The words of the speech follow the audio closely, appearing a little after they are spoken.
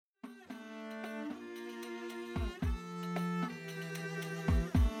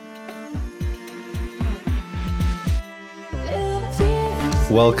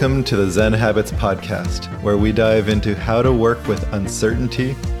Welcome to the Zen Habits Podcast, where we dive into how to work with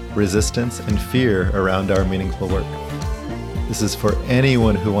uncertainty, resistance, and fear around our meaningful work. This is for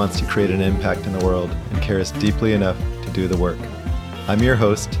anyone who wants to create an impact in the world and cares deeply enough to do the work. I'm your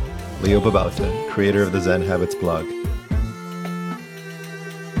host, Leo Babauta, creator of the Zen Habits blog.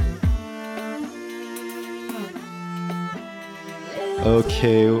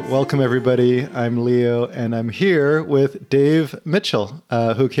 Okay, welcome everybody. I'm Leo, and I'm here with Dave Mitchell,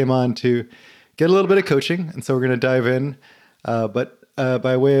 who came on to get a little bit of coaching, and so we're going to dive in. But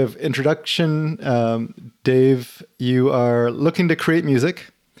by way of introduction, Dave, you are looking to create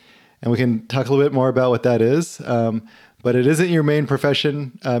music, and we can talk a little bit more about what that is. But it isn't your main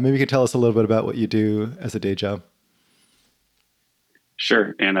profession. Maybe you could tell us a little bit about what you do as a day job.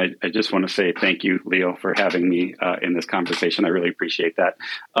 Sure. And I just want to say thank you, Leo, for having me in this conversation. I really appreciate that.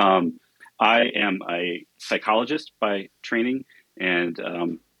 I am a psychologist by training,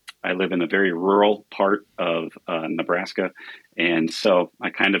 and I live in a very rural part of Nebraska. And so I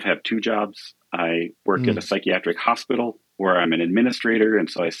kind of have two jobs. I work at a psychiatric hospital where I'm an administrator. And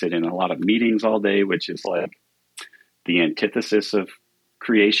so I sit in a lot of meetings all day, which is like the antithesis of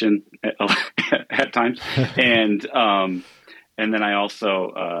creation at times. And then I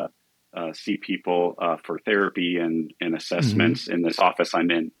also see people for therapy and assessments in this office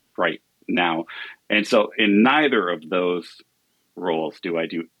I'm in right now. And so in neither of those roles do I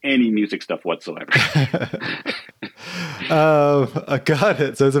do any music stuff whatsoever. I got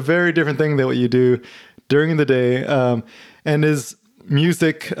it. So it's a very different thing than what you do during the day. And is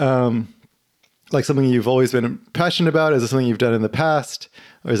music like something you've always been passionate about? Is it something you've done in the past,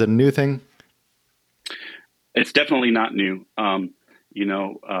 or is it a new thing? It's definitely not new. I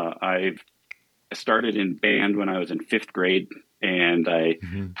started in band when I was in fifth grade, and I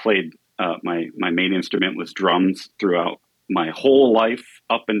played, my main instrument was drums throughout my whole life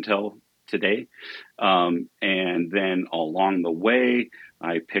up until today. And then along the way,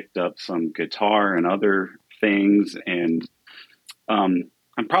 I picked up some guitar and other things. And I'm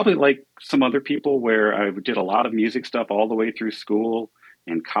probably like some other people where I did a lot of music stuff all the way through school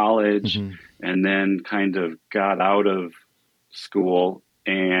and college, and then kind of got out of school,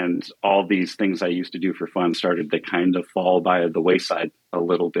 and all these things I used to do for fun started to kind of fall by the wayside a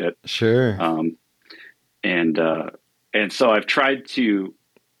little bit. Sure. And so I've tried to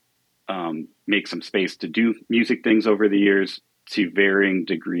make some space to do music things over the years to varying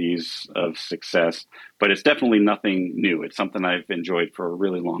degrees of success, but it's definitely nothing new. It's something I've enjoyed for a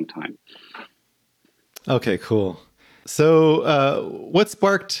really long time. Okay, cool. So what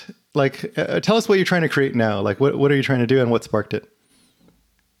sparked, tell us what you're trying to create now. Like, what are you trying to do, and what sparked it?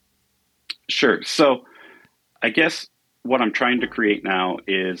 Sure. So I guess what I'm trying to create now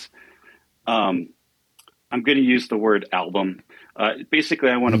is I'm going to use the word album.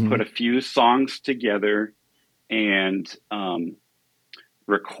 Basically, I want to put a few songs together and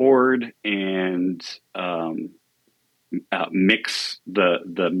record and mix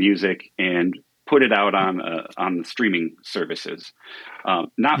the music and put it out on the streaming services.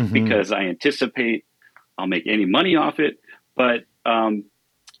 Not because I anticipate I'll make any money off it, but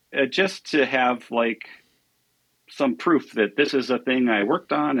just to have like some proof that this is a thing I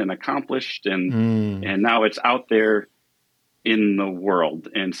worked on and accomplished, and now it's out there in the world.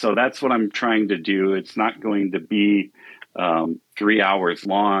 And so that's what I'm trying to do. It's not going to be 3 hours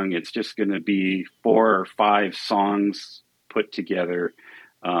long. It's just going to be 4 or 5 songs put together.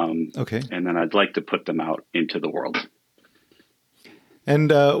 Okay. And then I'd like to put them out into the world. And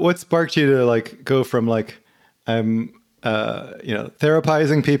what sparked you to go from I'm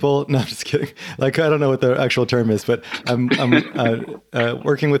therapizing people? No, I'm just kidding. I don't know what the actual term is, but I'm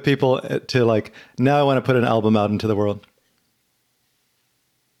working with people to now I want to put an album out into the world.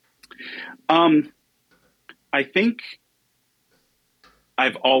 I think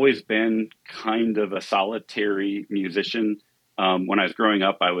I've always been kind of a solitary musician. When I was growing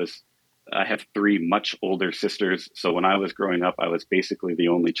up, I have 3 much older sisters. So when I was growing up, I was basically the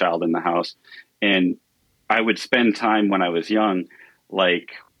only child in the house. And I would spend time when I was young,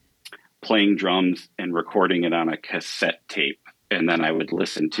 playing drums and recording it on a cassette tape. And then I would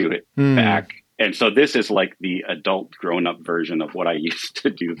listen to it back. And so this is like the adult grown-up version of what I used to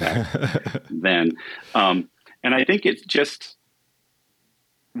do back then. And I think it's just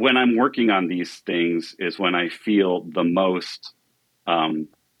when I'm working on these things is when I feel the most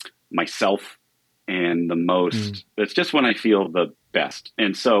myself, and the most, it's just when I feel the best.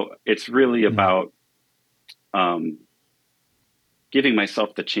 And so it's really about giving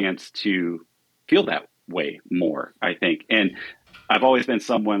myself the chance to feel that way more, I think. And I've always been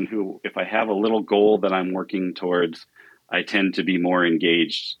someone who, if I have a little goal that I'm working towards, I tend to be more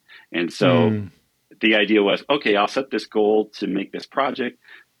engaged. And so the idea was, okay, I'll set this goal to make this project.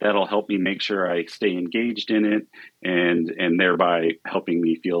 That'll help me make sure I stay engaged in it, and thereby helping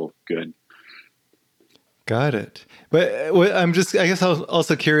me feel good. Got it. But I guess I was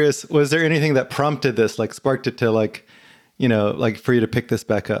also curious, was there anything that prompted this, like sparked it to like, like for you to pick this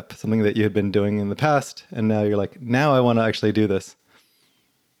back up, something that you had been doing in the past, and now you're like, now I want to actually do this?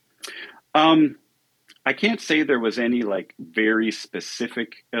 I can't say there was any like very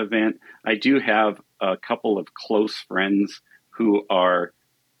specific event. I do have a couple of close friends who are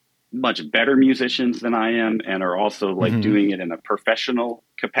much better musicians than I am and are also like doing it in a professional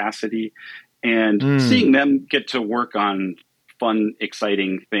capacity, and seeing them get to work on fun,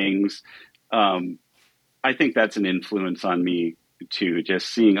 exciting things. I think that's an influence on me too. Just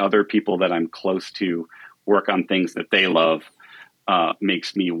seeing other people that I'm close to work on things that they love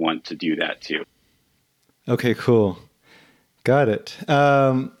makes me want to do that too. Okay, cool. Got it.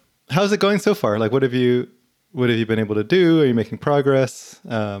 How's it going so far? Like, what have you been able to do? Are you making progress?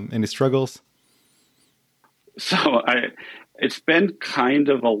 Any struggles? So it's been kind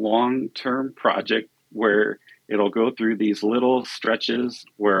of a long-term project where it'll go through these little stretches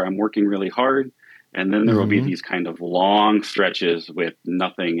where I'm working really hard, and then there will be these kind of long stretches with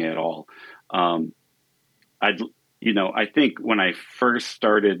nothing at all. I think when I first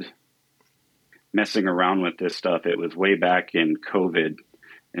started messing around with this stuff, it was way back in COVID.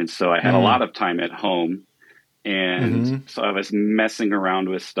 And so I had a lot of time at home. And so I was messing around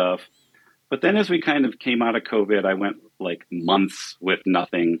with stuff. But then as we kind of came out of COVID, I went like months with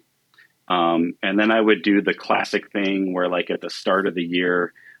nothing. And then I would do the classic thing where like at the start of the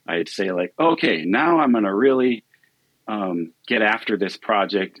year, I'd say like, okay, now I'm going to really get after this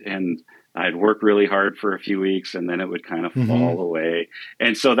project. And I'd work really hard for a few weeks, and then it would kind of fall away.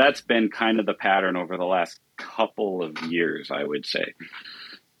 And so that's been kind of the pattern over the last couple of years, I would say.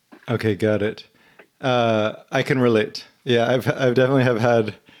 Okay, got it. I can relate. Yeah, I've definitely have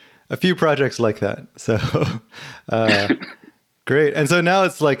had a few projects like that. So great. And so now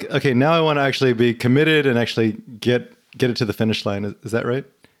it's like, okay, now I want to actually be committed and actually get it to the finish line. Is that right?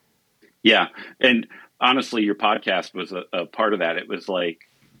 Yeah. And honestly, your podcast was a part of that. It was like,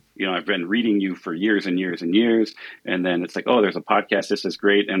 I've been reading you for years and years and years. And then it's like, oh, there's a podcast. This is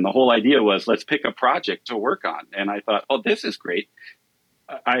great. And the whole idea was, let's pick a project to work on. And I thought, oh, this is great.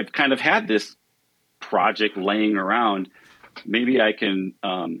 I've kind of had this project laying around. Maybe I can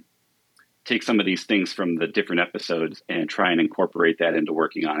take some of these things from the different episodes and try and incorporate that into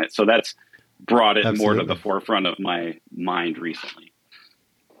working on it. So that's brought it more to the forefront of my mind recently.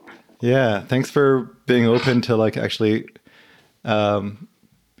 Yeah. Thanks for being open to like actually,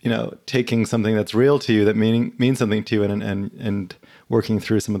 taking something that's real to you, that means something to you, and working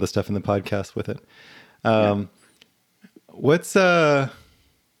through some of the stuff in the podcast with it. So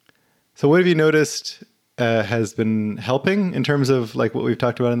what have you noticed has been helping in terms of like what we've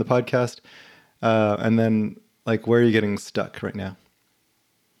talked about in the podcast? And then like, where are you getting stuck right now?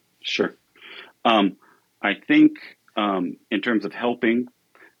 Sure. I think in terms of helping,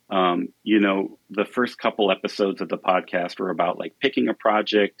 the first couple episodes of the podcast were about like picking a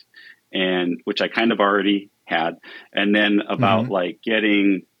project, and which I kind of already had, and then about like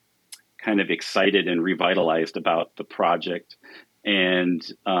getting kind of excited and revitalized about the project. And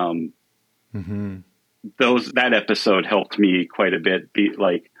that episode helped me quite a bit. Be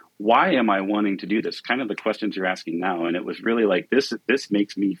like, why am I wanting to do this? Kind of the questions you're asking now. And it was really like, this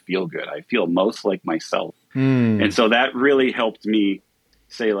makes me feel good. I feel most like myself. And so that really helped me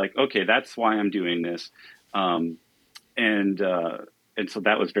say like, okay, that's why I'm doing this. And so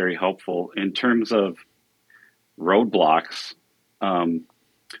that was very helpful. In terms of roadblocks,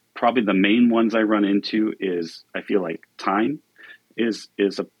 probably the main ones I run into is, I feel like time is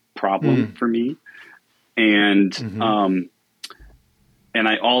a problem for me. And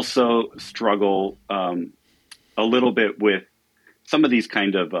I also struggle a little bit with some of these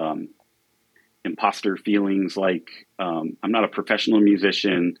kind of imposter feelings. Like I'm not a professional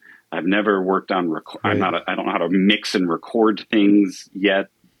musician. I've never worked on I don't know how to mix and record things yet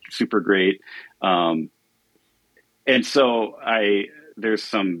super great. And so there's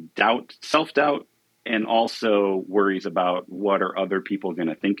some doubt, self-doubt, and also worries about what are other people going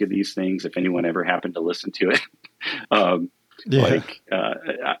to think of these things if anyone ever happened to listen to it.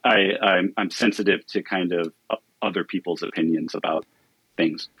 I'm sensitive to kind of other people's opinions about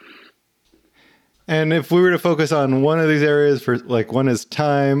things. And if we were to focus on one of these areas, for like, one is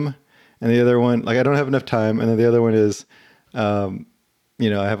time, and the other one, like, I don't have enough time, and then the other one is, I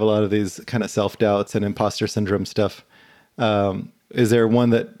have a lot of these kind of self-doubts and imposter syndrome stuff. Is there one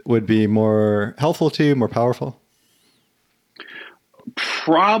that would be more helpful to you, more powerful?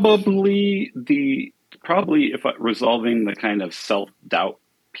 Probably if resolving the kind of self-doubt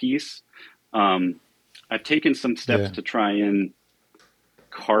piece. Um, I've taken some steps Yeah. to try and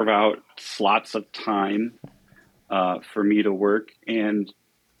carve out slots of time for me to work, and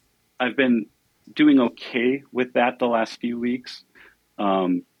I've been doing okay with that the last few weeks.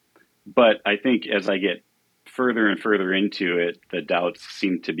 Um, but I think as I get further and further into it, the doubts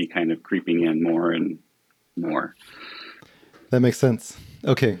seem to be kind of creeping in more and more. That makes sense.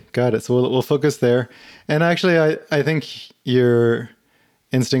 Okay, got it. So we'll focus there. And actually, I think your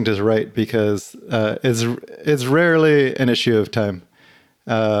instinct is right because it's rarely an issue of time.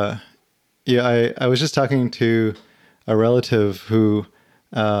 Uh, yeah, I was just talking to a relative who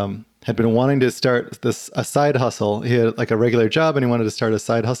had been wanting to start a side hustle. He had like a regular job and he wanted to start a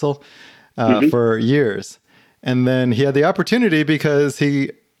side hustle Hmm. for years, and then he had the opportunity because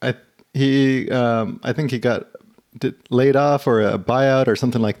I think he got laid off or a buyout or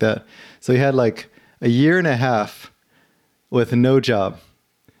something like that. So he had like a year and a half with no job.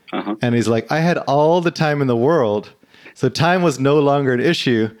 Uh-huh. And he's like, I had all the time in the world. So time was no longer an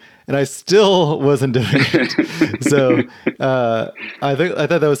issue. And I still wasn't doing it. So I thought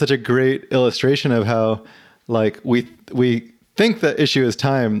that was such a great illustration of how like we think the issue is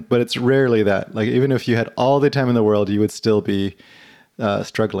time, but it's rarely that. Like even if you had all the time in the world, you would still be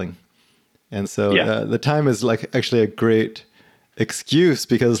struggling. And so Yeah. the time is like actually a great excuse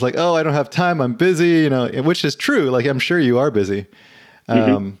because it's like, oh, I don't have time. I'm busy, you know, which is true. Like I'm sure you are busy.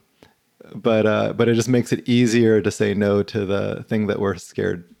 Hmm. But it just makes it easier to say no to the thing that we're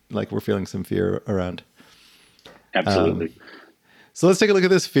scared, like we're feeling some fear around. Absolutely. So let's take a look at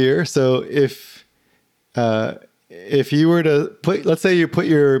this fear. So if you were to let's say you put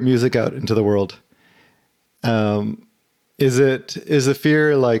your music out into the world, is the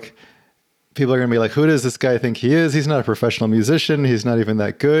fear like people are going to be like, who does this guy think he is? He's not a professional musician. He's not even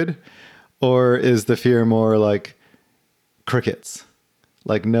that good. Or is the fear more like crickets?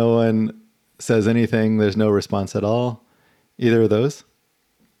 Like no one says anything. There's no response at all. Either of those.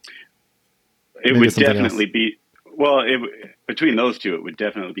 It Maybe it's would something else. definitely be, well, between those two, it would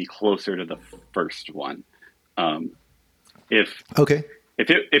definitely be closer to the first one. Um, if Okay.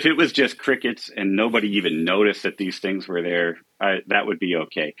 if it was just crickets and nobody even noticed that these things were there, that would be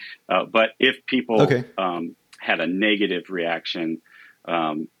okay. But if people Okay. had a negative reaction,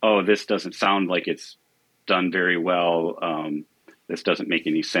 oh, this doesn't sound like it's done very well. This doesn't make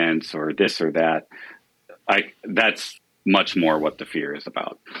any sense, or this or that. That's much more what the fear is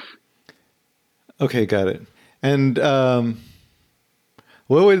about. Okay. Got it. And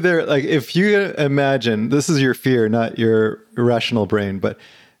what would there like if you imagine this is your fear, not your irrational brain, but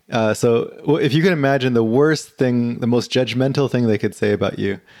if you can imagine the worst thing, the most judgmental thing they could say about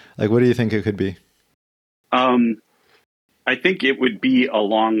you, like what do you think it could be? Um, I think it would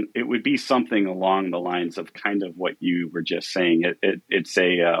be something along the lines of kind of what you were just saying. It's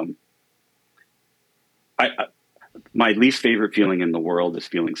I, my least favorite feeling in the world is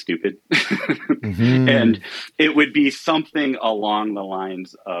feeling stupid. Hmm. And it would be something along the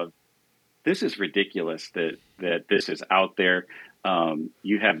lines of, this is ridiculous that this is out there.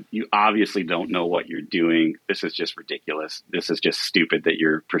 You obviously don't know what you're doing. This is just ridiculous. This is just stupid that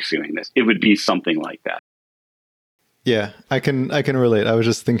you're pursuing this. It would be something like that. Yeah, I can relate. I was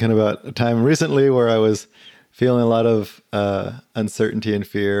just thinking about a time recently where I was feeling a lot of uncertainty and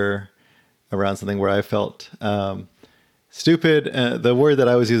fear around something where I felt stupid. The word that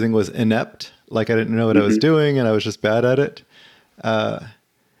I was using was inept, like I didn't know what I was Hmm. doing and I was just bad at it.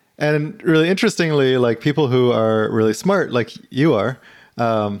 And really interestingly, like people who are really smart, like you are,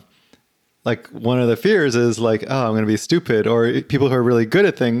 um, like one of the fears is like, oh, I'm going to be stupid. Or people who are really good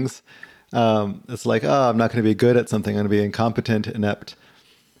at things, it's like, oh, I'm not going to be good at something. I'm going to be incompetent, inept.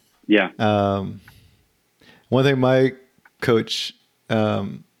 Yeah. One thing my coach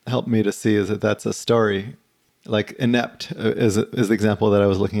helped me to see is that that's a story. Like inept is the example that I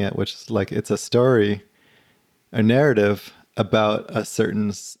was looking at, which is like it's a story, a narrative about a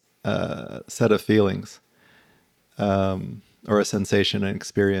certain set of feelings or a sensation and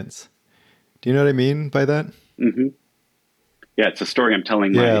experience. Do you know what I mean by that? Hmm. Yeah. It's a story I'm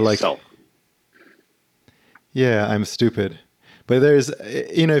telling Yeah, like myself. yeah, I'm stupid. But there's,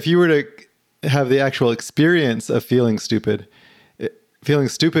 if you were to have the actual experience of feeling stupid, feeling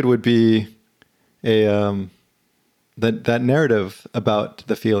stupid would be a that narrative about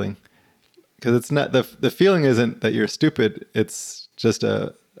the feeling because it's not the feeling isn't that you're stupid. It's just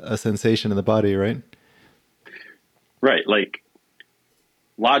a sensation in the body, right? Right. Like,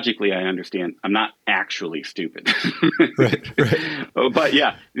 logically, I understand I'm not actually stupid. Right, right. But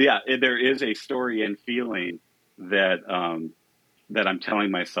yeah, there is a story and feeling that that I'm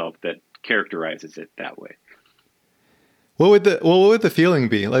telling myself that characterizes it that way. What would the feeling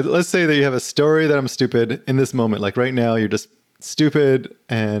be? Like, let's say that you have a story that I'm stupid in this moment. Like right now, you're just stupid,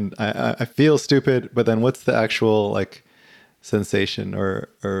 and I feel stupid. But then, what's the actual like sensation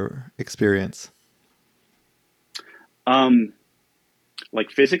or experience? Like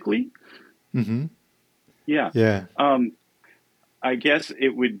physically, Mm-hmm. yeah. Yeah. I guess it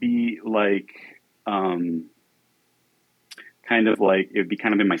would be like kind of like it would be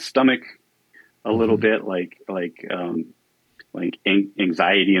kind of in my stomach a little Mm-hmm. bit, like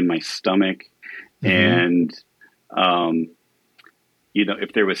anxiety in my stomach, Mm-hmm. and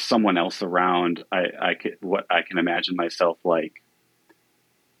if there was someone else around, I can imagine myself like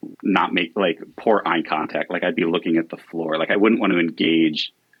not make like poor eye contact, like I'd be looking at the floor, like I wouldn't want to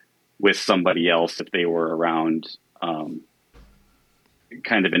engage with somebody else if they were around.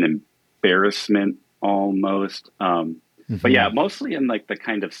 Kind of an embarrassment almost. But Mm-hmm. yeah, mostly in like the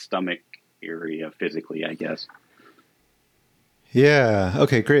kind of stomach area physically, I guess. Yeah.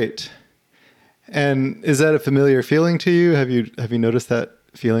 Okay. Great. And is that a familiar feeling to you? Have you noticed that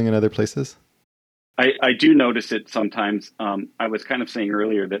feeling in other places? I do notice it sometimes. I was kind of saying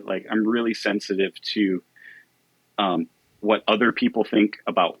earlier that like I'm really sensitive to um, what other people think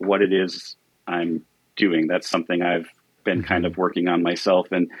about what it is I'm doing. That's something I've been kind Mm-hmm. of working on myself.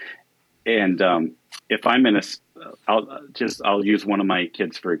 And if I'm in I'll use one of my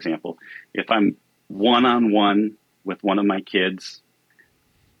kids for example. If I'm one on one with one of my kids,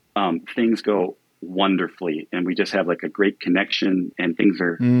 things go wonderfully, and we just have like a great connection, and things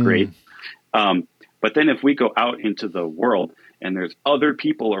are Mm. great. But then if we go out into the world and there's other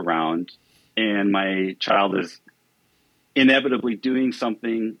people around, and my child is inevitably doing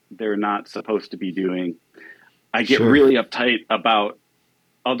something they're not supposed to be doing, I get Sure. really uptight about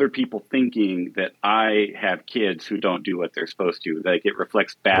other people thinking that I have kids who don't do what they're supposed to. Like it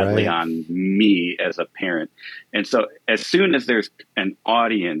reflects badly Right. on me as a parent. And so as soon as there's an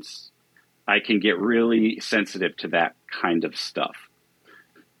audience, I can get really sensitive to that kind of stuff.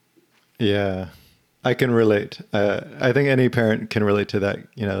 Yeah. I can relate. I think any parent can relate to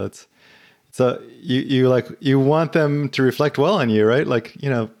that. So you want them to reflect well on you, right? Like,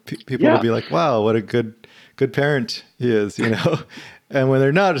 people to Yeah. be like, wow, what a good parent he is, and when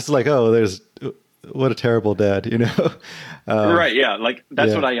they're not, it's like, oh, what a terrible dad. Um, Right. Yeah. Like that's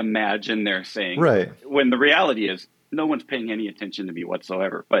yeah. what I imagine they're saying Right. when the reality is no one's paying any attention to me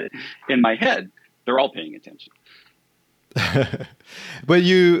whatsoever. But in my head, they're all paying attention. But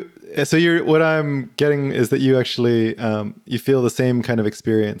what I'm getting is that you actually, you feel the same kind of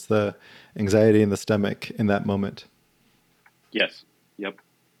experience, the anxiety in the stomach in that moment. Yes. Yep.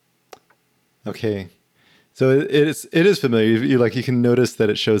 Okay. So it is familiar. You can notice that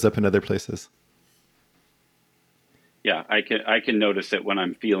it shows up in other places. Yeah. I can notice it when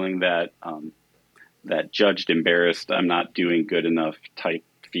I'm feeling that, that judged, embarrassed, I'm not doing good enough type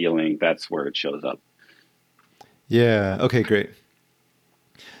feeling. That's where it shows up. Yeah. Okay, great.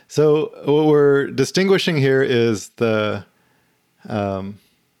 So what we're distinguishing here is the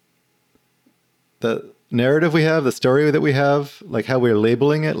narrative we have, the story that we have, like how we're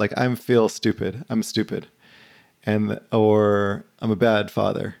labeling it, like I'm feel stupid, I'm stupid, or I'm a bad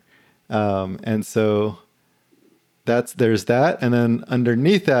father. And so there's that, and then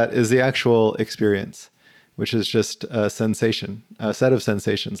underneath that is the actual experience, which is just a sensation, a set of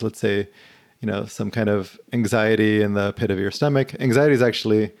sensations. Let's say, some kind of anxiety in the pit of your stomach. Anxiety is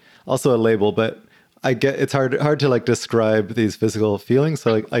actually also a label, but I get it's hard to like describe these physical feelings.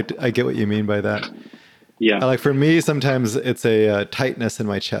 So like I get what you mean by that. Yeah. Like for me, sometimes it's a tightness in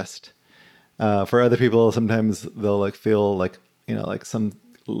my chest. For other people, sometimes they'll like feel like like some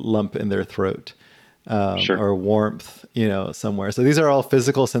lump in their throat, Sure. or warmth, somewhere. So these are all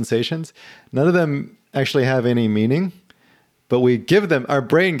physical sensations. None of them actually have any meaning, but our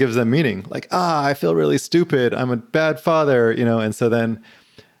brain gives them meaning. Like, I feel really stupid. I'm a bad father, and so then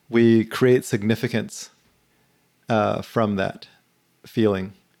we create significance from that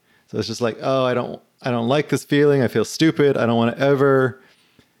feeling. So it's just like, oh, I don't like this feeling. I feel stupid. I don't want to ever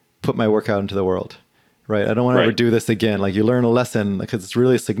put my work out into the world. Right. I don't want to ever Right. do this again. Like you learn a lesson because it's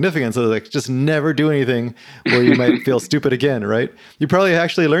really significant. So like just never do anything where you might feel stupid again. Right. You probably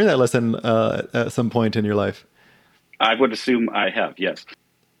actually learned that lesson at some point in your life. I would assume I have. Yes.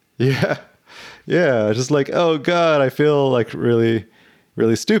 Yeah. Yeah. Just like, oh God, I feel like really,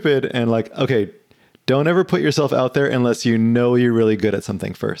 really stupid. And like, okay, don't ever put yourself out there unless you know you're really good at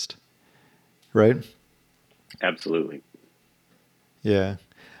something first. Right. Absolutely. Yeah.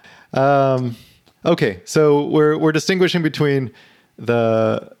 Um, okay. So we're distinguishing between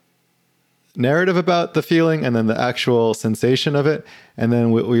the narrative about the feeling and then the actual sensation of it. And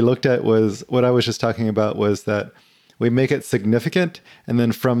then what we looked at was what I was just talking about was that we make it significant. And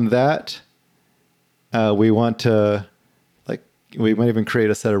then from that, we want to, like, we might even create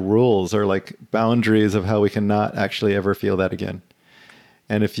a set of rules or like boundaries of how we can not actually ever feel that again.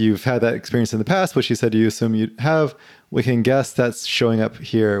 And if you've had that experience in the past, which you said you assume you have, we can guess that's showing up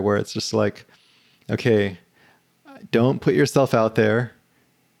here where it's just like, okay, don't put yourself out there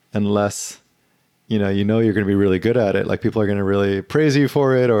unless you know you're going to be really good at it. Like people are going to really praise you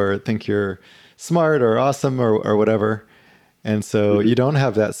for it or think you're smart or awesome or whatever. And so you don't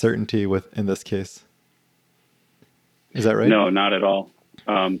have that certainty in this case. Is that right? No, not at all.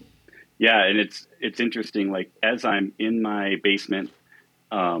 Yeah. And it's interesting. Like as I'm in my basement,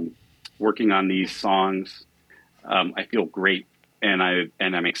 working on these songs, I feel great and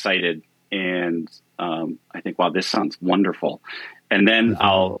I'm excited. And, I think, wow, this sounds wonderful. And then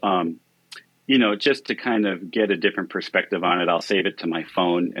I'll, just to kind of get a different perspective on it, I'll save it to my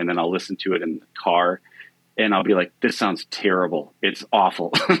phone and then I'll listen to it in the car and I'll be like, this sounds terrible. It's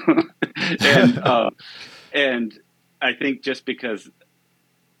awful. And I think just because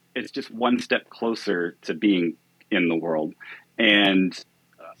it's just one step closer to being in the world and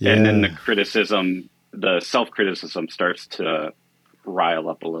then the self-criticism starts to rile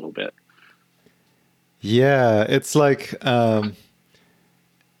up a little bit. Yeah. It's like,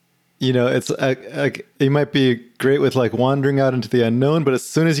 it's like you might be great with like wandering out into the unknown, but as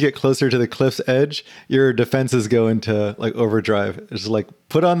soon as you get closer to the cliff's edge, your defenses go into like overdrive. It's like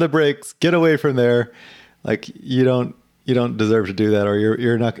put on the brakes, get away from there. Like you don't deserve to do that, or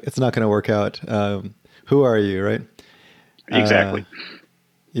you're not. It's not going to work out. Who are you, right? Exactly.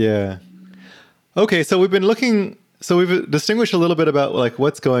 Yeah. Okay, so we've been looking. So we've distinguished a little bit about like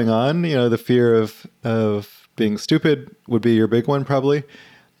what's going on. The fear of being stupid would be your big one, probably.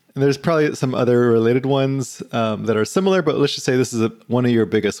 And there's probably some other related ones that are similar, but let's just say this is one of your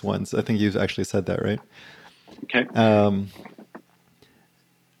biggest ones. I think you've actually said that, right? Okay.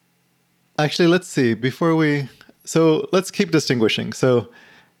 Actually, let's see. So let's keep distinguishing. So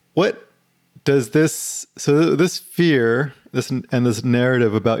what does this fear, this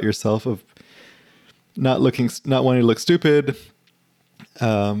narrative about yourself of not wanting to look stupid,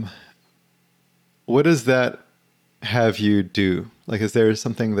 what does that have you do? Like, is there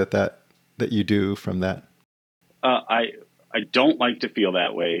something that you do from that? I don't like to feel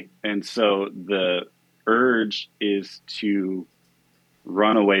that way. And so the urge is to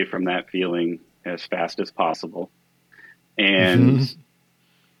run away from that feeling as fast as possible. And,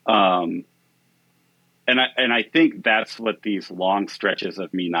 and I think that's what these long stretches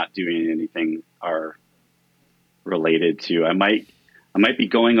of me not doing anything are related to. I might be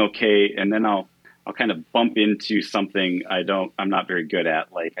going okay. And then I'll kind of bump into something I'm not very good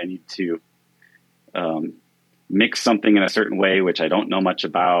at. Like I need to, mix something in a certain way, which I don't know much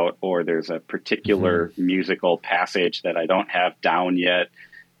about, or there's a particular musical passage that I don't have down yet.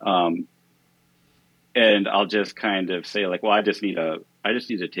 And I'll just kind of say like, well, I just need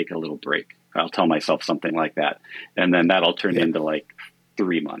to take a little break. I'll tell myself something like that. And then that'll turn into like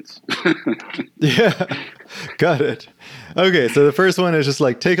 3 months. Yeah. Got it. Okay. So the first one is just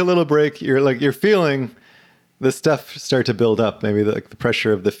like, take a little break. You're feeling the stuff start to build up. Maybe the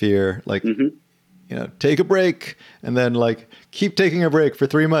pressure of the fear, like, take a break and then like keep taking a break for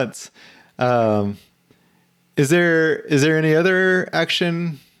 3 months. Is there any other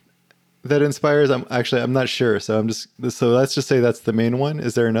action that inspires? I'm not sure. So let's just say that's the main one.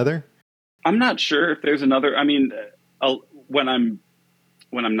 Is there another? I'm not sure if there's another. I mean, when I'm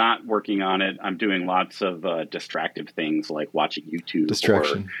not working on it, I'm doing lots of distractive things like watching YouTube.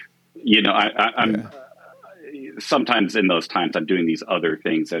 Distraction. Or, I'm sometimes in those times I'm doing these other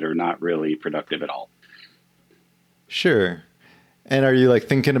things that are not really productive at all. Sure. And are you like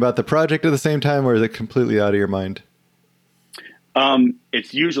thinking about the project at the same time, or is it completely out of your mind?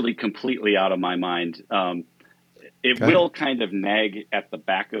 It's usually completely out of my mind. It will kind of nag at the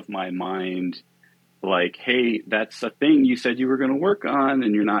back of my mind, like, hey, that's a thing you said you were going to work on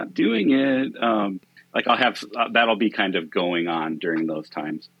and you're not doing it. Like I'll have, that'll be kind of going on during those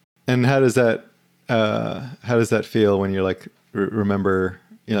times. And how does that feel when you're like, remember,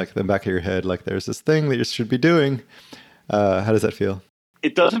 like in the back of your head, like there's this thing that you should be doing. How does that feel?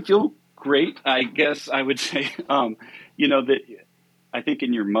 It doesn't feel great. I guess I would say, that I think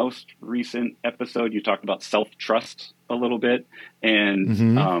in your most recent episode, you talked about self-trust a little bit,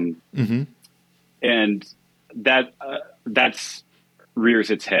 and and that's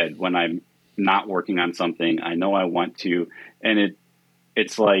rears its head when I'm not working on something. I know I want to, and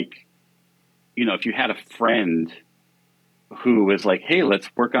it's like, if you had a friend who was like, "Hey, let's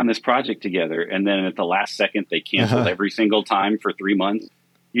work on this project together," and then at the last second they canceled Uh-huh. every single time for 3 months,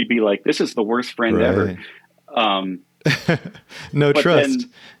 you'd be like, "This is the worst friend ever." Right. Um, No but trust. then,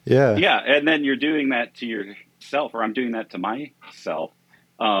 Yeah. yeah, and then you're doing that to yourself, or I'm doing that to myself.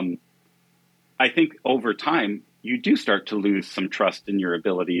 Um, I think over time you do start to lose some trust in your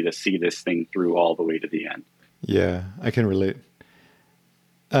ability to see this thing through all the way to the end. Yeah, I can relate.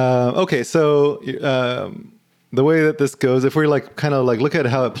 Okay, so the way that this goes, if we like kind of like look at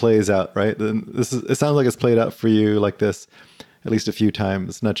how it plays out, right? Then it sounds like it's played out for you like this at least a few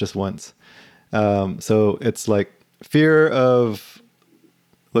times, not just once. So it's like fear of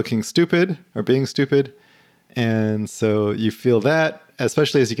looking stupid or being stupid. And so you feel that,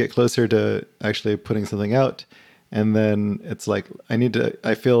 especially as you get closer to actually putting something out. And then it's like,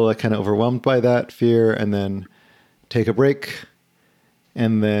 I feel like kind of overwhelmed by that fear, and then take a break.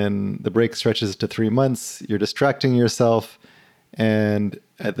 And then the break stretches to 3 months. You're distracting yourself. And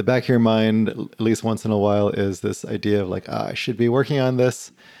at the back of your mind, at least once in a while, is this idea of like, I should be working on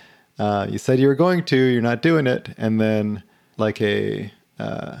this. You said you were going to, you're not doing it. And then like a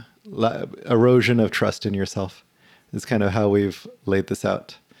erosion of trust in yourself is kind of how we've laid this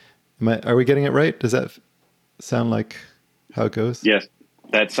out. Are we getting it right? Does that sound like how it goes? Yes,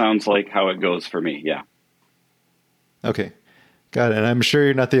 that sounds like how it goes for me. Yeah. Okay. Got it. And I'm sure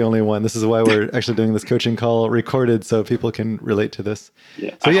you're not the only one. This is why we're actually doing this coaching call recorded so people can relate to this.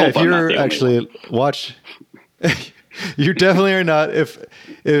 Yeah. So I yeah, hope if I'm not you're the only actually one. you definitely are not. If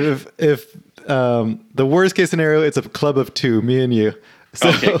the worst case scenario, it's a club of two, me and you. So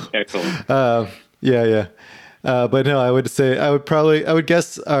Okay, excellent. yeah, yeah. But no, I would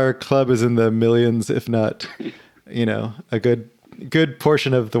guess our club is in the millions, if not, a good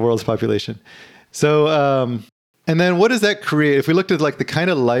portion of the world's population. So, and then what does that create? If we looked at like the kind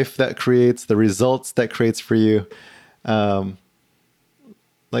of life that creates, the results that creates for you, um,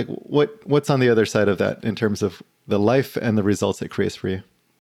 like what's on the other side of that in terms of the life and the results it creates for you?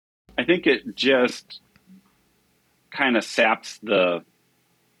 I think it just kind of saps the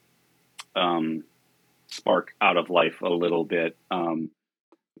um, spark out of life a little bit,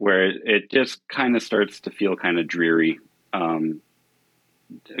 where it just kind of starts to feel kind of dreary. Um,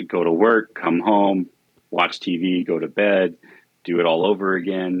 go to work, come home, watch TV, go to bed, do it all over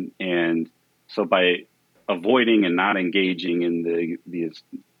again. And so by avoiding and not engaging in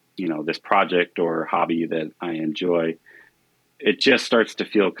this project or hobby that I enjoy, it just starts to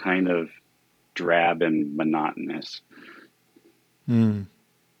feel kind of drab and monotonous. Mm,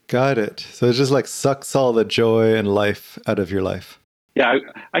 got it. So it just like sucks all the joy and life out of your life. Yeah,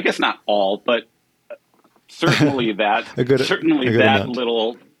 I guess not all, but certainly that a good certainly a good that amount.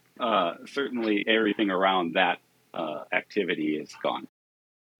 little certainly everything around that activity is gone.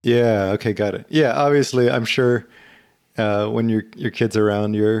 Yeah. Okay. Got it. Yeah. Obviously, I'm sure when your kids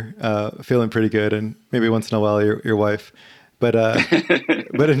around, you're feeling pretty good, and maybe once in a while your wife, but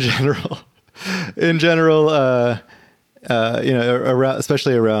but in general, in general, around,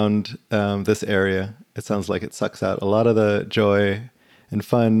 especially around this area, it sounds like it sucks out a lot of the joy and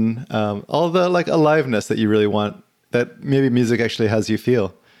fun, all the like aliveness that you really want, that maybe music actually has you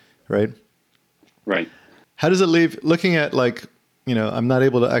feel, right? Right. How does it leave looking at like, I'm not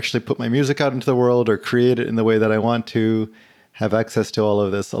able to actually put my music out into the world or create it in the way that I want to, have access to all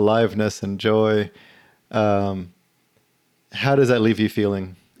of this aliveness and joy. Um, how does that leave you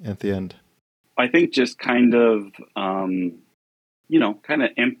feeling at the end? I think just kind of kind of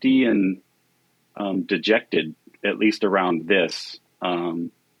empty and dejected, at least around this.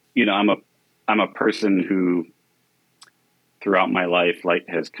 I'm a person who throughout my life like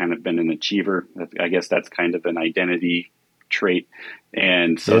has kind of been an achiever. I guess that's kind of an identity trait.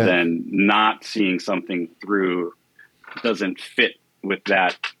 And so Yeah. then not seeing something through doesn't fit with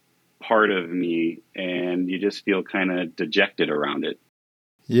that part of me, and you just feel kind of dejected around it.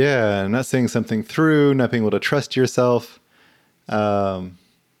 Yeah. Not seeing something through, not being able to trust yourself. Um,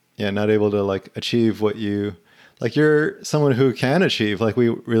 yeah. Not able to like achieve what you like. You're someone who can achieve. Like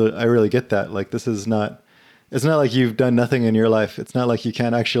I really get that. Like it's not like you've done nothing in your life. It's not like you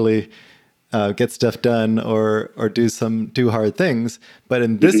can't actually get stuff done or do hard things. But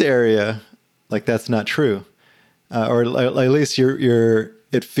in this Mm-hmm. area, like that's not true, or at least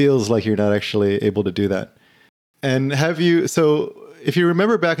it feels like you're not actually able to do that. And so if you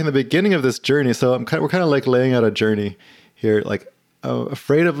remember back in the beginning of this journey, so we're kind of like laying out a journey here, like I want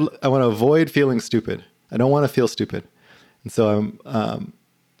to avoid feeling stupid. I don't want to feel stupid. And so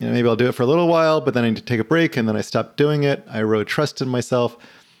maybe I'll do it for a little while, but then I need to take a break, and then I stop doing it. I erode trust in myself.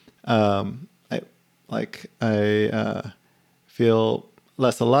 I feel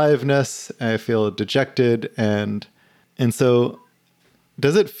less aliveness. I feel dejected, and And so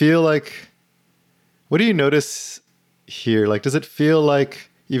does it feel like, what do you notice here? Like, does it feel like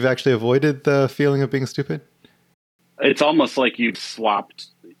you've actually avoided the feeling of being stupid? It's almost like you've swapped,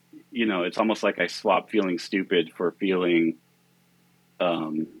 it's almost like I swapped feeling stupid for feeling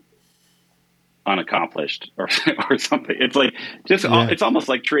um, unaccomplished or or something. It's like Yeah. it's almost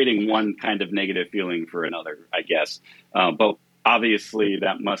like trading one kind of negative feeling for another, I guess. But obviously,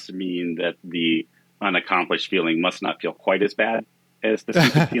 that must mean that the unaccomplished feeling must not feel quite as bad as the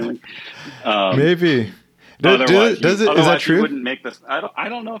stupid feeling. Um, Maybe. Is that otherwise you true? wouldn't make this. I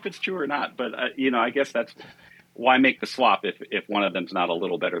don't know if it's true or not, but I guess that's why make the swap if one of them's not a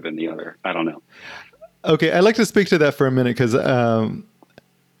little better than the other. I don't know. Okay, I'd like to speak to that for a minute because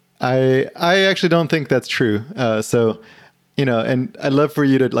I actually don't think that's true. And I'd love for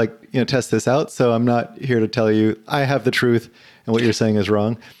you to test this out. So I'm not here to tell you I have the truth and what you're saying is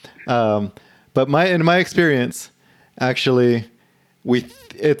wrong. But in my experience, actually,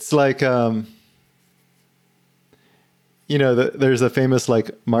 it's like there's a famous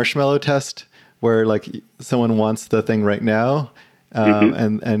like marshmallow test where like someone wants the thing right now, Hmm.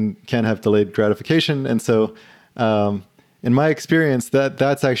 and can't have delayed gratification. And so, in my experience,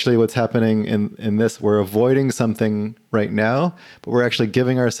 that's actually what's happening in this. We're avoiding something right now, but we're actually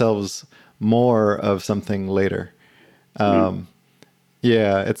giving ourselves more of something later.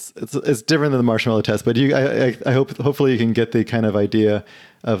 Yeah, it's different than the marshmallow test, but I hope hopefully you can get the kind of idea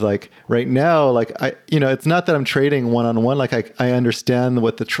of like right now, like it's not that I'm trading one on one. Like I understand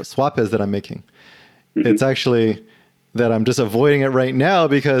what the swap is that I'm making. It's Hmm. actually that I'm just avoiding it right now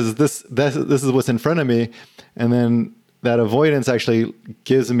because this is what's in front of me, and then that avoidance actually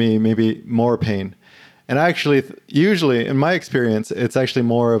gives me maybe more pain. And actually, usually in my experience, it's actually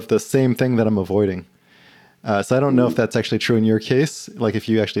more of the same thing that I'm avoiding. So I don't know if that's actually true in your case. Like if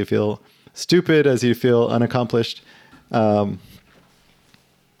you actually feel stupid as you feel unaccomplished, um,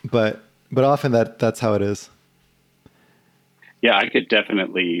 but often that's how it is. Yeah, I could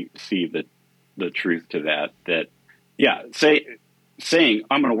definitely see the truth to that. That yeah, saying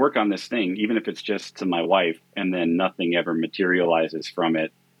I'm going to work on this thing, even if it's just to my wife, and then nothing ever materializes from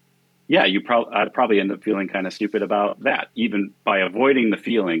it. Yeah, I'd probably end up feeling kind of stupid about that. Even by avoiding the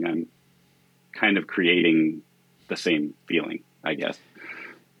feeling, I'm kind of creating the same feeling, I guess.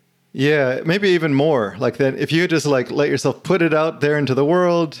 Yeah, maybe even more. Like then, if you just like let yourself put it out there into the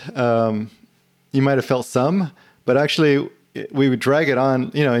world, you might have felt some, but actually we would drag it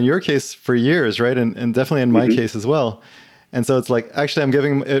on. In your case for years, right? And definitely in my Hmm. case as well. And so it's like actually I'm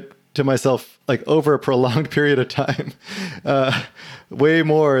giving it to myself like over a prolonged period of time, uh, way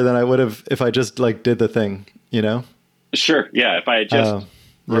more than I would have if I just like did the thing. You know? Sure. Yeah. If I had Uh, just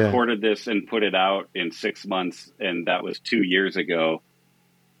yeah. recorded this and put it out in 6 months, and that was 2 years ago,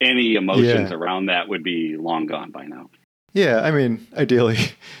 any emotions Yeah. around that would be long gone by now. Yeah, I mean, ideally,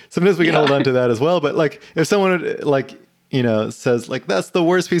 sometimes we can hold Yeah. on to that as well. But like, if someone like says like that's the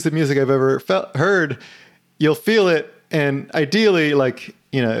worst piece of music I've ever heard, you'll feel it, and ideally, like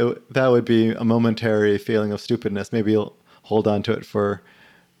that would be a momentary feeling of stupidness. Maybe you'll hold on to it for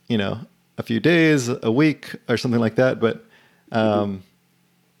you know a few days, a week, or something like that. But Hmm. um,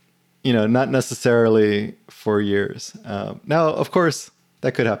 not necessarily for years. Now, of course,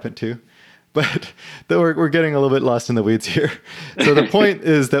 that could happen too, but we're getting a little bit lost in the weeds here. So the point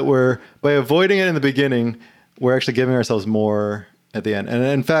is that by avoiding it in the beginning, we're actually giving ourselves more at the end. And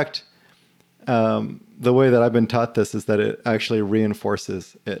in fact, the way that I've been taught this is that it actually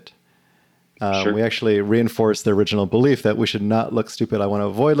reinforces it. We Sure. actually reinforce the original belief that we should not look stupid. I want to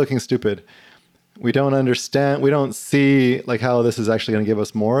avoid looking stupid. We don't understand, we don't see like how this is actually going to give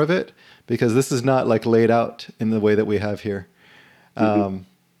us more of it because this is not like laid out in the way that we have here. Hmm.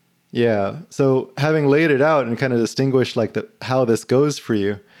 Yeah. So having laid it out and kind of distinguished like how this goes for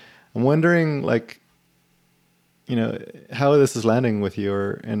you, I'm wondering like, how this is landing with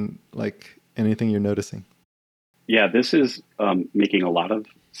you and like anything you're noticing. Yeah, this is making a lot of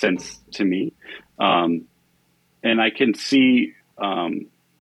sense to me. Um, and I can see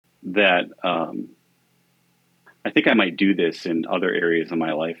that I think I might do this in other areas of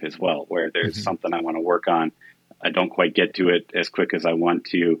my life as well, where there's Hmm. something I want to work on. I don't quite get to it as quick as I want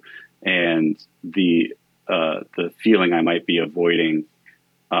to, and the feeling I might be avoiding,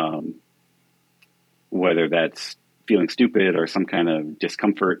 um, whether that's feeling stupid or some kind of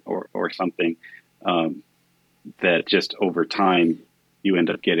discomfort or something, um, that just over time you end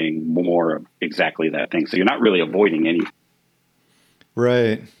up getting more of exactly that thing. So you're not really avoiding any.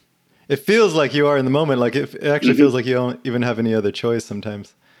 Right. It feels like you are in the moment. Like it actually Hmm. feels like you don't even have any other choice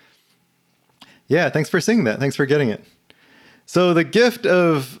sometimes. Yeah. Thanks for seeing that. Thanks for getting it. So the gift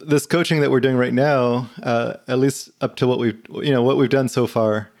of this coaching that we're doing right now, at least up to what we've done so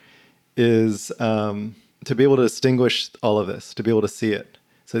far, is to be able to distinguish all of this, to be able to see it,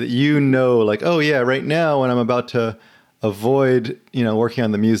 so that like, oh yeah, right now when I'm about to avoid, working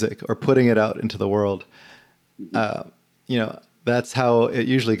on the music or putting it out into the world, that's how it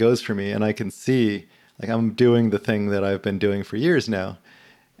usually goes for me, and I can see like I'm doing the thing that I've been doing for years now.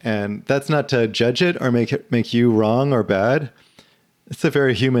 And that's not to judge it or make you wrong or bad. It's a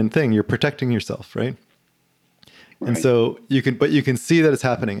very human thing. You're protecting yourself, right? And so you can see that it's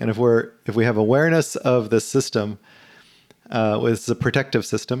happening. And if we have awareness of this system, with the protective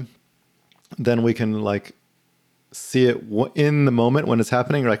system, then we can like see it in the moment when it's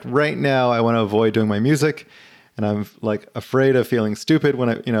happening. Like right now, I want to avoid doing my music, and I'm like afraid of feeling stupid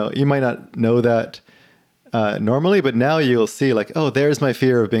when you might not know that normally, but now you'll see like, oh, there's my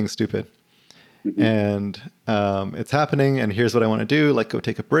fear of being stupid. And it's happening, and here's what I want to do, like go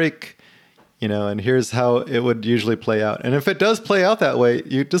take a break, and here's how it would usually play out. And if it does play out that way,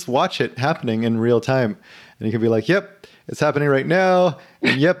 you just watch it happening in real time, and you can be like, yep, it's happening right now,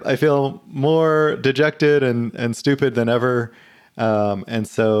 and yep, I feel more dejected and stupid than ever. And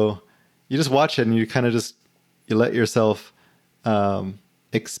so you just watch it, and you kind of you let yourself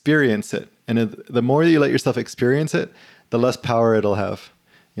experience it. And the more you let yourself experience it, the less power it'll have.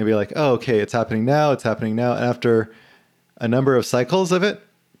 You'll be like, oh, okay, it's happening now. It's happening now. And after a number of cycles of it,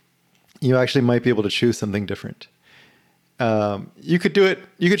 you actually might be able to choose something different. You could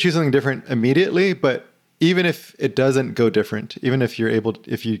choose something different immediately, but even if it doesn't go different, even if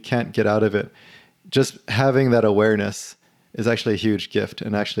if you can't get out of it, just having that awareness is actually a huge gift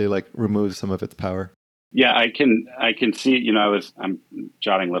and actually like removes some of its power. Yeah, I can see, I'm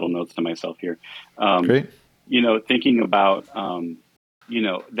jotting little notes to myself here. Great. Thinking about,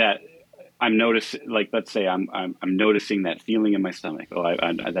 that I'm noticing, like, let's say I'm noticing that feeling in my stomach. Oh, I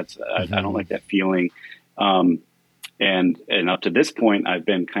don't like that feeling. And up to this point, I've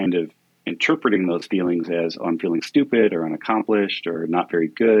been kind of interpreting those feelings as, oh, I'm feeling stupid or unaccomplished or not very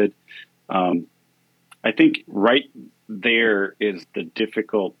good. I think right there is the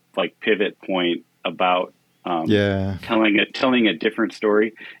difficult, like, pivot point about telling a different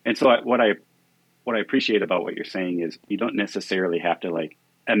story. And so what I appreciate about what you're saying is you don't necessarily have to like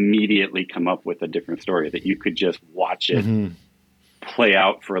immediately come up with a different story, that you could just watch it play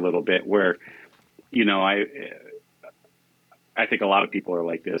out for a little bit, where I think a lot of people are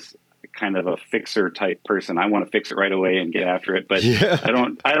like this, kind of a fixer type person. I want to fix it right away and get after it, but I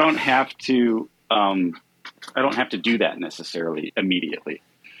don't have to do that necessarily immediately.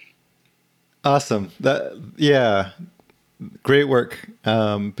 Awesome. Great work.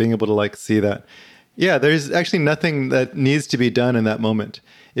 Being able to like see that. Yeah, there's actually nothing that needs to be done in that moment.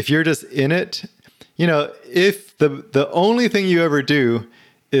 If you're just in it, if the only thing you ever do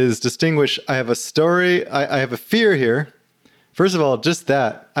is distinguish, I have a story, I have a fear here. First of all, just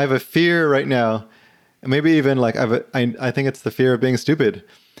that. I have a fear right now. And maybe even like I think it's the fear of being stupid.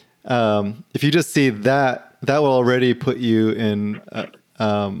 If you just see that will already put you in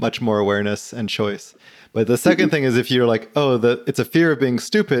much more awareness and choice. But the second thing is if you're like, oh, it's a fear of being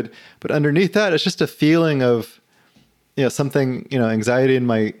stupid, but underneath that, it's just a feeling of, something, anxiety in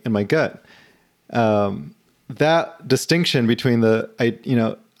my gut. That distinction between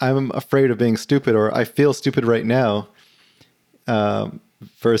I'm afraid of being stupid, or I feel stupid right now,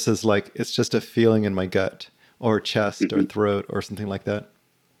 versus like, it's just a feeling in my gut or chest or throat or something like that.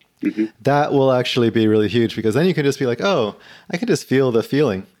 That will actually be really huge, because then you can just be like, oh, I can just feel the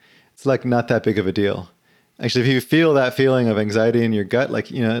feeling. It's like not that big of a deal. Actually, if you feel that feeling of anxiety in your gut, like,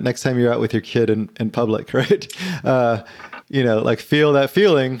 next time you're out with your kid in public, right? Like feel that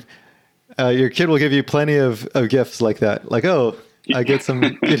feeling. Your kid will give you plenty of gifts like that. Like, oh, I get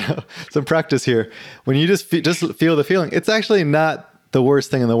some, some practice here. When you just feel the feeling, it's actually not the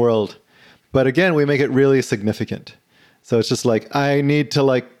worst thing in the world. But again, we make it really significant. So it's just like, I need to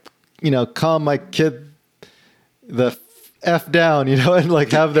like, calm my kid the F down, and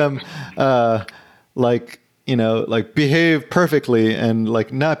like have them, like behave perfectly and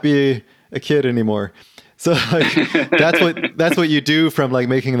like not be a kid anymore. So like, that's what you do from like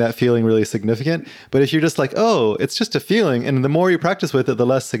making that feeling really significant. But if you're just like, oh, it's just a feeling, and the more you practice with it, the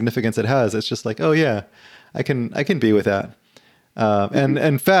less significance it has. It's just like, oh yeah, I can be with that. And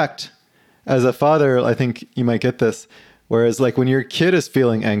in fact, as a father, I think you might get this. Whereas like when your kid is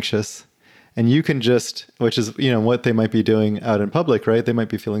feeling anxious, and you can just, which is, what they might be doing out in public, right? They might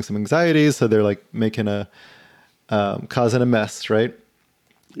be feeling some anxiety. So they're like making causing a mess, right?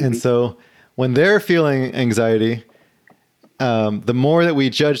 And so when they're feeling anxiety, the more that we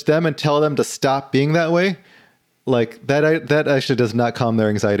judge them and tell them to stop being that way, like that actually does not calm their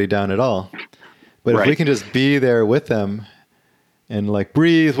anxiety down at all. But if we Right. can just be there with them and like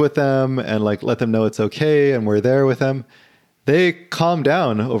breathe with them and like let them know it's okay and we're there with them, they calm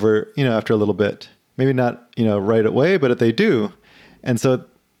down over, after a little bit. Maybe not, right away, but they do. And so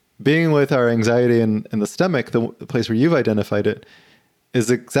being with our anxiety in the stomach, the place where you've identified it, is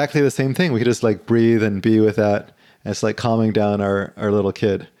exactly the same thing. We could just like breathe and be with that. And it's like calming down our little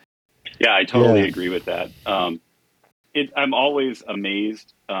kid. Yeah, I totally Yeah. agree with that. I'm always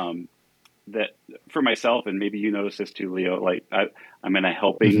amazed that for myself, and maybe you notice this too, Leo, like I'm in a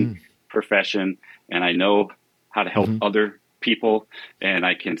helping profession and I know how to help other people and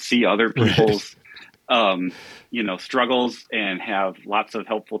I can see other people's, struggles and have lots of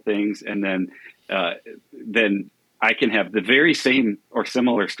helpful things. And then I can have the very same or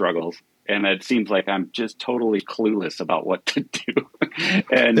similar struggles. And it seems like I'm just totally clueless about what to do.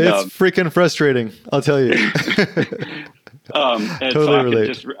 And It's freaking frustrating, I'll tell you. and Totally so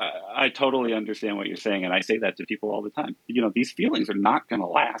relate. I totally understand what you're saying. And I say that to people all the time. These feelings are not going to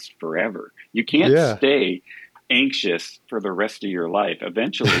last forever. You can't Yeah. stay anxious for the rest of your life.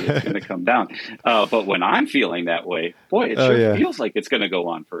 Eventually it's going to come down. But when I'm feeling that way, boy, it sure Yeah. feels like it's going to go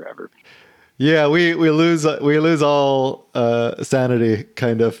on forever. Yeah, we lose all sanity,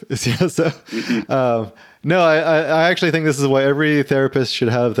 kind of. Yeah, so, no, I actually think this is why every therapist should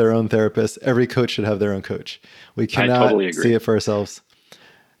have their own therapist. Every coach should have their own coach. We cannot totally agree. see it for ourselves.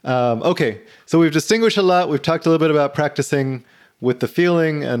 Okay, so we've distinguished a lot. We've talked a little bit about practicing with the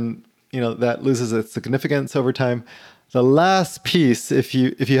feeling, and that loses its significance over time. The last piece, if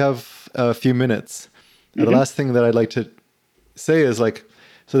you have a few minutes, the last thing that I'd like to say is like,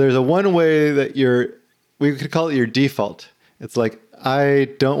 so there's a one way that we could call it your default. It's like, I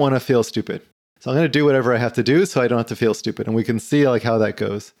don't want to feel stupid. So I'm going to do whatever I have to do so I don't have to feel stupid. And we can see like how that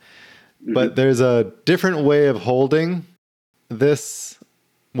goes. But there's a different way of holding this,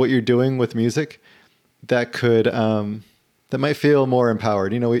 what you're doing with music, that could, that might feel more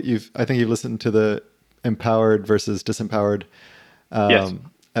empowered. I think you've listened to the empowered versus disempowered Yes.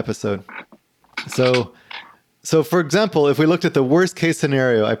 episode. So for example, if we looked at the worst case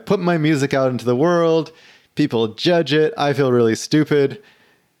scenario, I put my music out into the world, people judge it, I feel really stupid.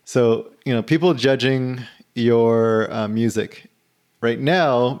 So, people judging your music right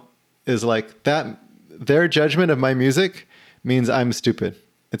now is like that, their judgment of my music means I'm stupid.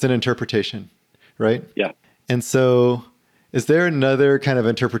 It's an interpretation, right? Yeah. And so is there another kind of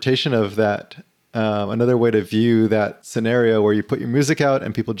interpretation of that, another way to view that scenario where you put your music out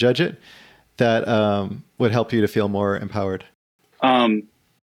and people judge it, that would help you to feel more empowered? I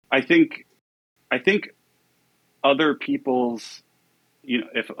think other people's,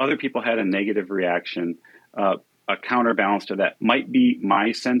 if other people had a negative reaction, a counterbalance to that might be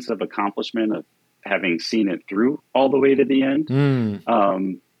my sense of accomplishment of having seen it through all the way to the end.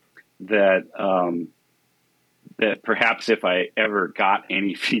 That perhaps if I ever got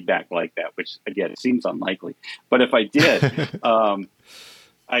any feedback like that, which again, it seems unlikely, but if I did,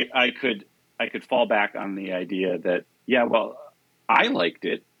 I could fall back on the idea that, yeah, well, I liked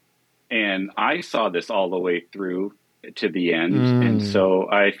it and I saw this all the way through to the end. And so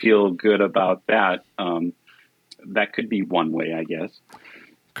I feel good about that. That could be one way, I guess.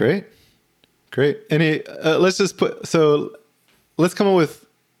 Great. Let's come up with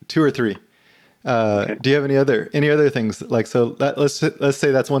 2 or 3. Okay. Do you have any other things like, so let's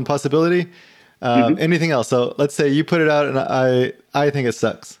say that's one possibility. Anything else? So let's say you put it out and I think it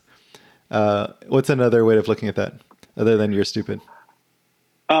sucks. What's another way of looking at that other than you're stupid?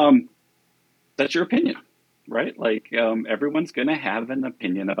 That's your opinion, right? Like, everyone's going to have an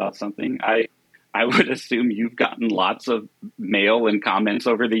opinion about something. I would assume you've gotten lots of mail and comments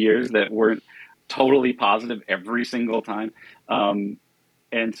over the years that weren't totally positive every single time.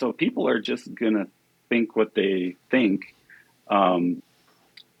 And so people are just going to think what they think. And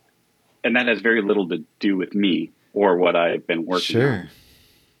that has very little to do with me or what I've been working on.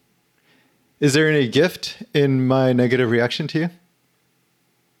 Is there any gift in my negative reaction to you?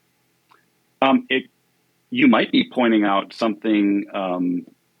 You might be pointing out something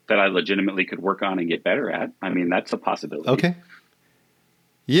that I legitimately could work on and get better at. I mean, that's a possibility. Okay.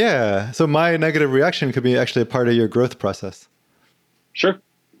 Yeah. So my negative reaction could be actually a part of your growth process. Sure.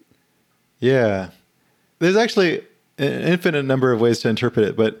 Yeah. There's actually an infinite number of ways to interpret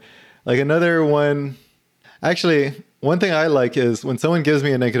it, but like another one, actually, one thing I like is when someone gives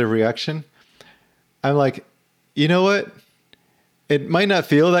me a negative reaction, I'm like, you know what? It might not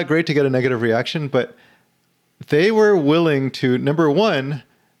feel that great to get a negative reaction, but they were willing to, number one,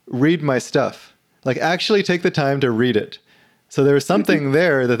 read my stuff, like actually take the time to read it. So there was something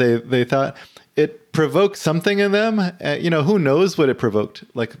there that they thought, it provoked something in them. Who knows what it provoked,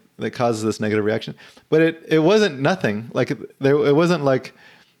 like that causes this negative reaction. But it wasn't nothing. Like it wasn't like,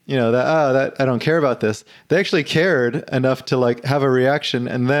 that I don't care about this. They actually cared enough to like have a reaction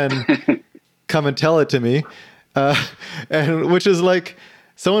and then come and tell it to me, and which is like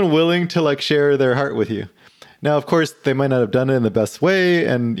someone willing to like share their heart with you. Now, of course, they might not have done it in the best way,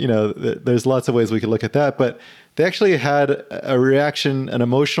 and there's lots of ways we could look at that, but they actually had a reaction, an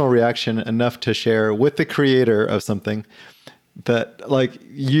emotional reaction enough to share with the creator of something that like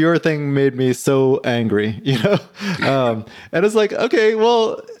your thing made me so angry, and it's like, okay,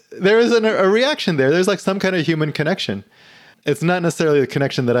 well, there is a reaction there. There's like some kind of human connection. It's not necessarily the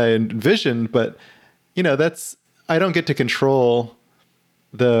connection that I envisioned, but I don't get to control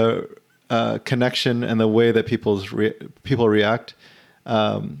the connection and the way that people react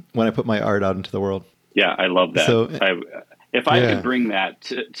when I put my art out into the world. Yeah, I love that. So, if I yeah. could bring that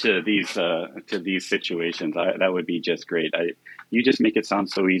to these situations, that would be just great. You just make it sound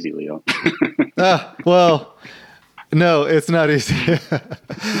so easy, Leo. Well, no, it's not easy.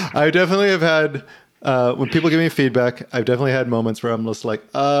 I definitely have had when people give me feedback, I've definitely had moments where I'm just like,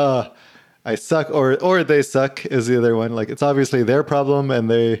 I suck, or they suck is the other one. Like it's obviously their problem and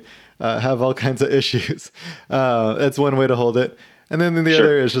they have all kinds of issues. That's one way to hold it. And then the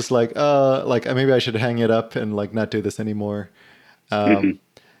other is just like maybe I should hang it up and like not do this anymore.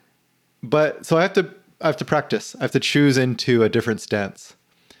 But so I have to practice. I have to choose into a different stance.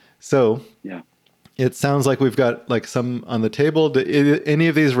 So yeah, it sounds like we've got like some on the table. Do any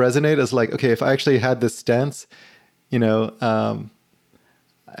of these resonate as like, okay, if I actually had this stance, it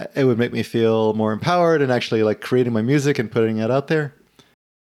would make me feel more empowered and actually like creating my music and putting it out there?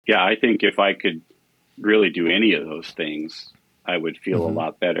 Yeah, I think if I could really do any of those things, I would feel a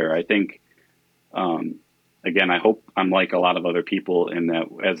lot better. I think, again, I hope I'm like a lot of other people in that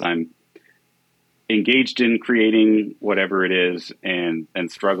as I'm engaged in creating whatever it is and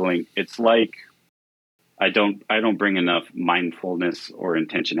struggling, it's like I don't bring enough mindfulness or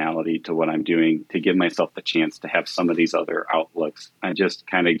intentionality to what I'm doing to give myself the chance to have some of these other outlooks. I just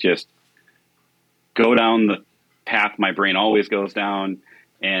kind of just go down the path my brain always goes down,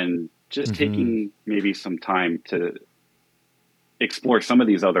 and just taking maybe some time to explore some of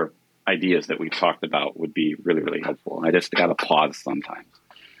these other ideas that we've talked about would be really, really helpful. I just got to pause sometimes.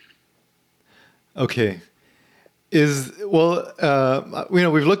 Okay. We've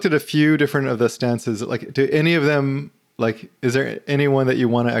looked at a few different of the stances. Like, do any of them, like, is there anyone that you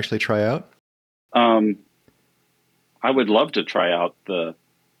want to actually try out? I would love to try out the,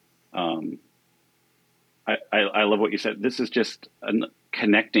 I love what you said. This is just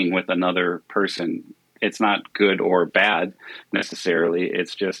connecting with another person. It's not good or bad necessarily.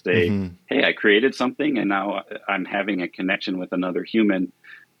 It's just hey, I created something and now I'm having a connection with another human.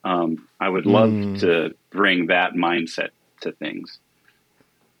 I would love to bring that mindset to things.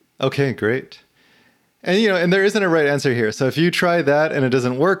 Okay, great. And, and there isn't a right answer here. So if you try that and it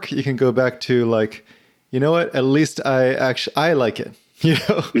doesn't work, you can go back to like, you know what, at least I like it,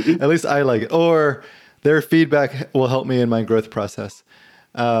 at least I like it. Or their feedback will help me in my growth process.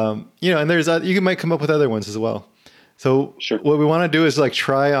 And there's, you might come up with other ones as well. So what we want to do is like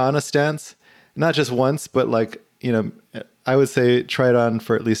try on a stance, not just once, but like, I would say try it on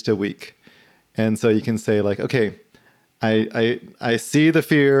for at least a week. And so you can say like, okay, I see the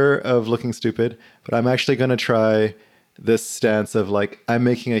fear of looking stupid, but I'm actually going to try this stance of like, I'm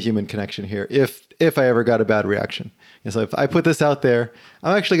making a human connection here. If I ever got a bad reaction. And so if I put this out there,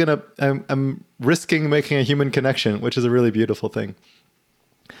 I'm actually I'm risking making a human connection, which is a really beautiful thing.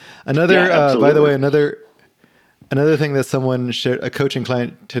 Another, by the way, another thing that someone shared, a coaching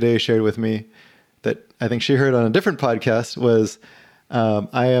client today shared with me that I think she heard on a different podcast was,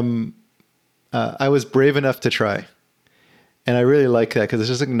 I was brave enough to try. And I really like that because it's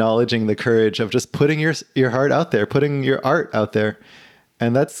just acknowledging the courage of just putting your heart out there, putting your art out there.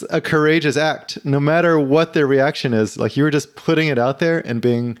 And that's a courageous act, no matter what their reaction is. Like you were just putting it out there and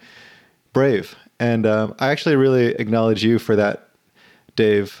being brave. And I actually really acknowledge you for that,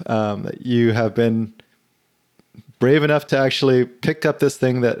 Dave, that you have been brave enough to actually pick up this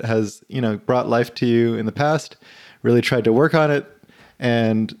thing that has, brought life to you in the past, really tried to work on it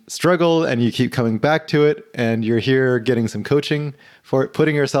and struggle, and you keep coming back to it, and you're here getting some coaching for it,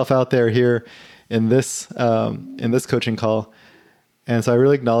 putting yourself out there here in this coaching call. And so I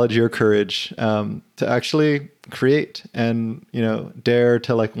really acknowledge your courage to actually create and, dare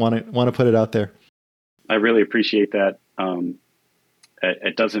to like want to put it out there. I really appreciate that.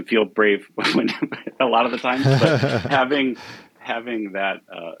 It doesn't feel brave when, a lot of the times, but having that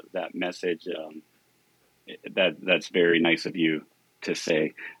message, that's very nice of you to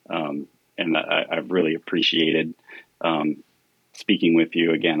say. and I've really appreciated speaking with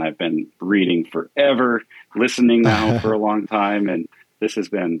you again. I've been reading forever, listening now for a long time, and this has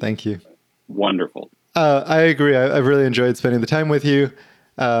been thank you, wonderful. I agree. I've really enjoyed spending the time with you.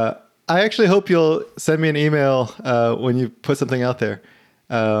 I actually hope you'll send me an email when you put something out there.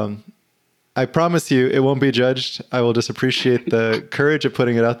 I promise you it won't be judged. I will just appreciate the courage of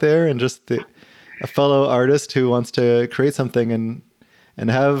putting it out there and just a fellow artist who wants to create something and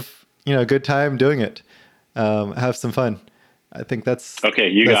have, a good time doing it. Have some fun. I think that's okay.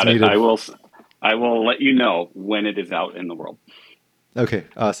 You that's got needed. it. I will let you know when it is out in the world. Okay.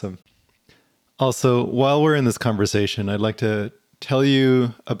 Awesome. Also, while we're in this conversation, I'd like to tell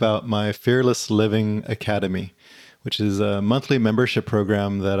you about my Fearless Living Academy, which is a monthly membership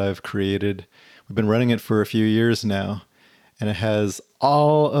program that I've created. We've been running it for a few years now, and it has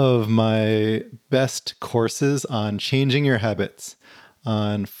all of my best courses on changing your habits,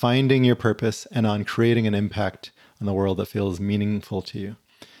 on finding your purpose, and on creating an impact on the world that feels meaningful to you.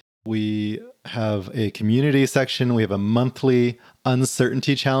 We have a community section. We have a monthly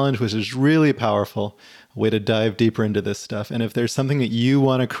uncertainty challenge, which is really powerful, a way to dive deeper into this stuff. And if there's something that you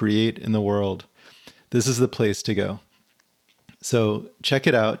want to create in the world, this is the place to go. So check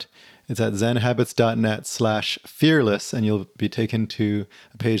it out. It's at zenhabits.net/fearless, and you'll be taken to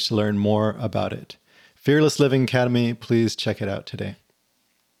a page to learn more about it. Fearless Living Academy, please check it out today.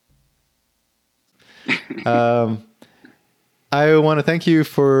 I want to thank you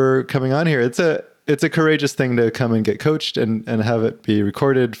for coming on here. It's a courageous thing to come and get coached and have it be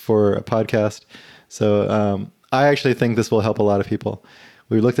recorded for a podcast. So I actually think this will help a lot of people.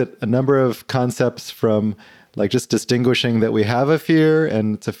 We looked at a number of concepts from like just distinguishing that we have a fear,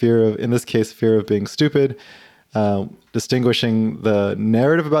 and it's a fear of, in this case, fear of being stupid, distinguishing the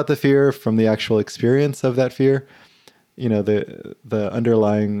narrative about the fear from the actual experience of that fear, the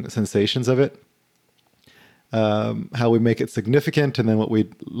underlying sensations of it. How we make it significant, and then what we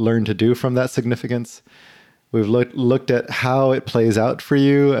learn to do from that significance. We've looked at how it plays out for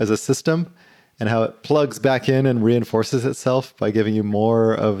you as a system and how it plugs back in and reinforces itself by giving you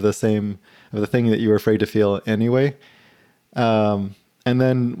more of the thing that you were afraid to feel anyway. And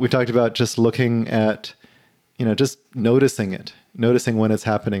then we talked about just looking at, just noticing it, noticing when it's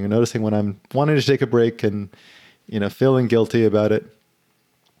happening, and noticing when I'm wanting to take a break and, feeling guilty about it.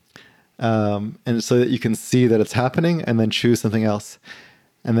 And so that you can see that it's happening and then choose something else.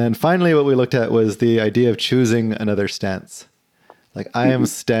 And then finally, what we looked at was the idea of choosing another stance. Like I am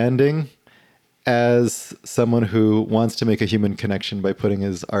standing as someone who wants to make a human connection by putting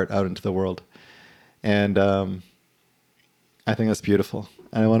his art out into the world. And I think that's beautiful.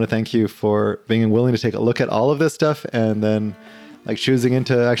 And I want to thank you for being willing to take a look at all of this stuff and then like choosing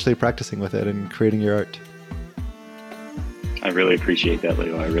into actually practicing with it and creating your art. I really appreciate that,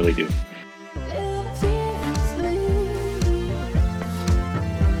 Leo. I really do.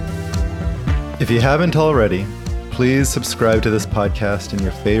 If you haven't already, please subscribe to this podcast in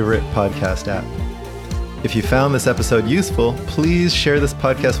your favorite podcast app. If you found this episode useful, please share this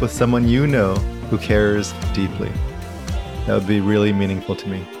podcast with someone you know who cares deeply. That would be really meaningful to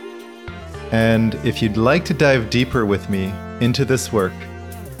me. And if you'd like to dive deeper with me into this work,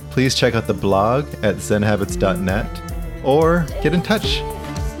 please check out the blog at zenhabits.net or get in touch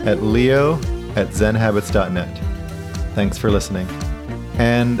at leo@zenhabits.net. Thanks for listening.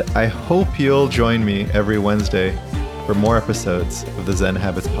 And I hope you'll join me every Wednesday for more episodes of the Zen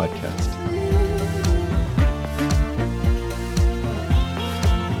Habits podcast.